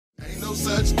no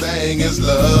such thing as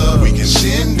love. We can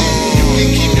shindig. You can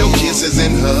keep your kisses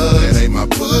and hugs. That ain't my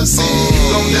pussy. You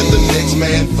gon' let the next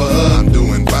man fuck. I'm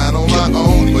doing fine on my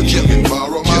own, but you can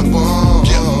borrow my phone.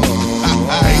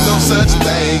 Ain't no such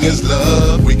thing as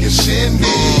love. We can shindig.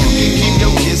 You can keep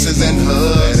your kisses and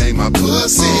hugs. That ain't my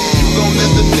pussy. You gon'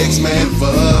 let the next man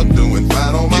fuck. Doing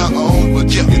fine on my own, but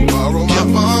you can borrow my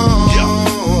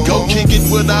phone. Go kick it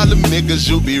with all the niggas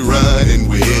you be running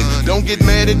with. Don't get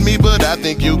mad at me, but I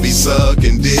think you be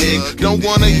sucking dick. Don't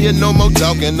wanna hear no more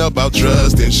talking about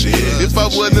trust and shit. If I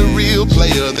wasn't a real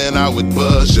player, then I would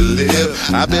bust your lip.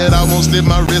 I bet I won't slip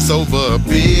my wrist over a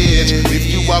bitch.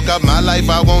 If you walk out my life,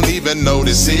 I won't even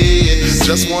notice it.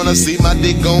 Just wanna see my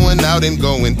dick going out and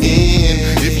going in.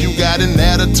 If you got an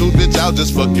attitude, bitch, I'll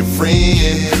just fuck your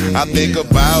friend. I think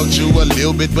about you a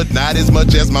little bit, but not as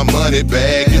much as my money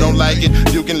bag. You don't like it,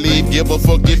 you can leave, give a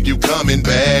fuck if you coming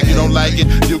back. You don't like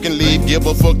it, you can leave, give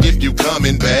a fuck if you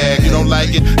coming back. You don't like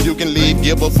it, you can leave,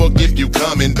 give a fuck if you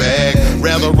coming back.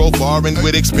 Rather roll foreign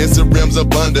with expensive rims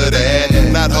up under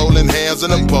that. Not holding hands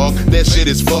in the park, that shit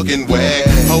is fucking whack.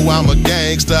 Oh, I'm a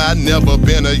gangster, I never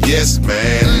been a yes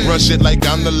man. Run shit like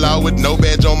I'm the law with no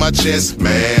badge on my chest,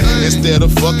 man. Instead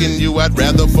of fucking you, I'd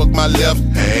rather fuck my left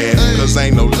hand. Cause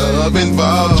ain't no love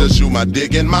involved, just you my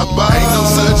dick and my ball. Ain't no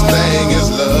such thing as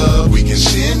love. We can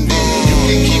shindig. You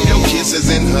can keep your kisses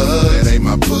and hugs. That ain't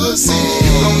my pussy.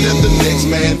 You gon' let the next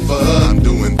man fuck. I'm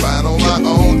doing fine on my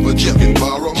own, but you can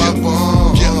borrow my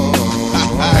phone.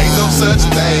 Ain't no such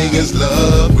thing as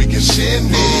love. We can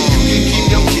shindig. You can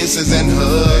keep your kisses and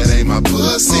hugs. That ain't my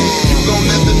pussy. You gon'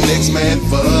 let the next man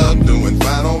fuck. Doing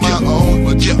fine on my own,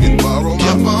 but you can borrow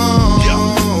my phone.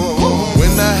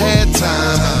 When I had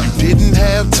time, you didn't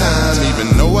have time.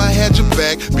 Even though I had your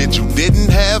back, bitch, you didn't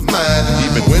have mine.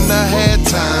 Even when I had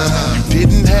time, you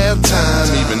didn't have time.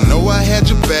 Even though I had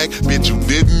your back, bitch, you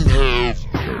didn't have.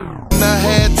 When I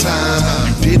had time,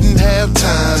 you didn't have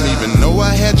time. Even though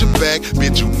I had your back,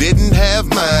 bitch, you didn't have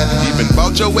mine. Even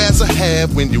bought your ass a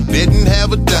half when you didn't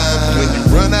have a dime. When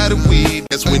you run out of weed,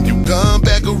 that's when you come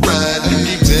back around. You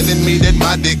keep telling me that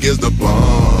my dick is the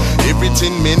bomb. Every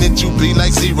 10 minutes you be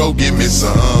like zero, give me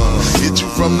some. Hit you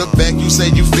from the back, you say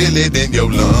you feel it in your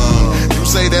lung. You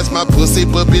say that's my pussy,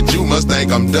 but bitch, you must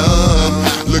think I'm dumb.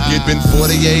 Look, it been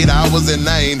 48 hours and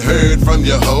I ain't heard from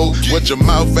your hoe. What your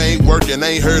mouth ain't working,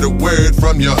 ain't heard a word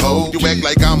from your hoe. You act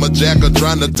like I'm a jacker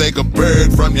trying to take a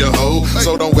bird from your hoe.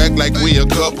 So don't act like we a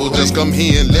couple, just come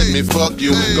here and let me fuck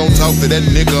you. Gon' talk to that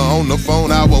nigga on the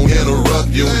phone, I won't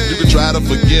interrupt you. You can try to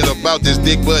forget about this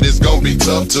dick, but it's gon' be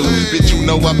tough too. Bitch, you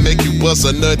know I make you bust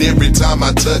a nut every time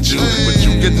I touch you. But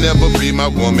you could never be my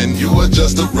woman, you are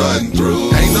just a run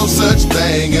through. Ain't no such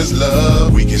thing as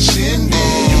love. We can shindig.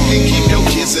 You can keep your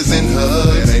kisses and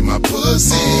hugs. That ain't my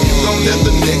pussy. You gon' let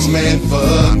the next man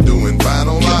fuck. I'm doing fine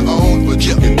on my own, but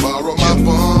you can borrow my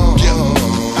phone.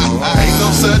 Ain't no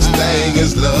such thing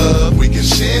as love. We can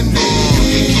shindig. You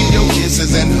can keep your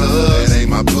kisses and hugs. That ain't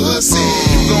my pussy.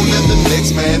 You gon' let the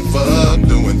next man fuck.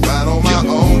 Doing fine on my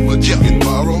own, but you can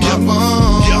borrow my phone.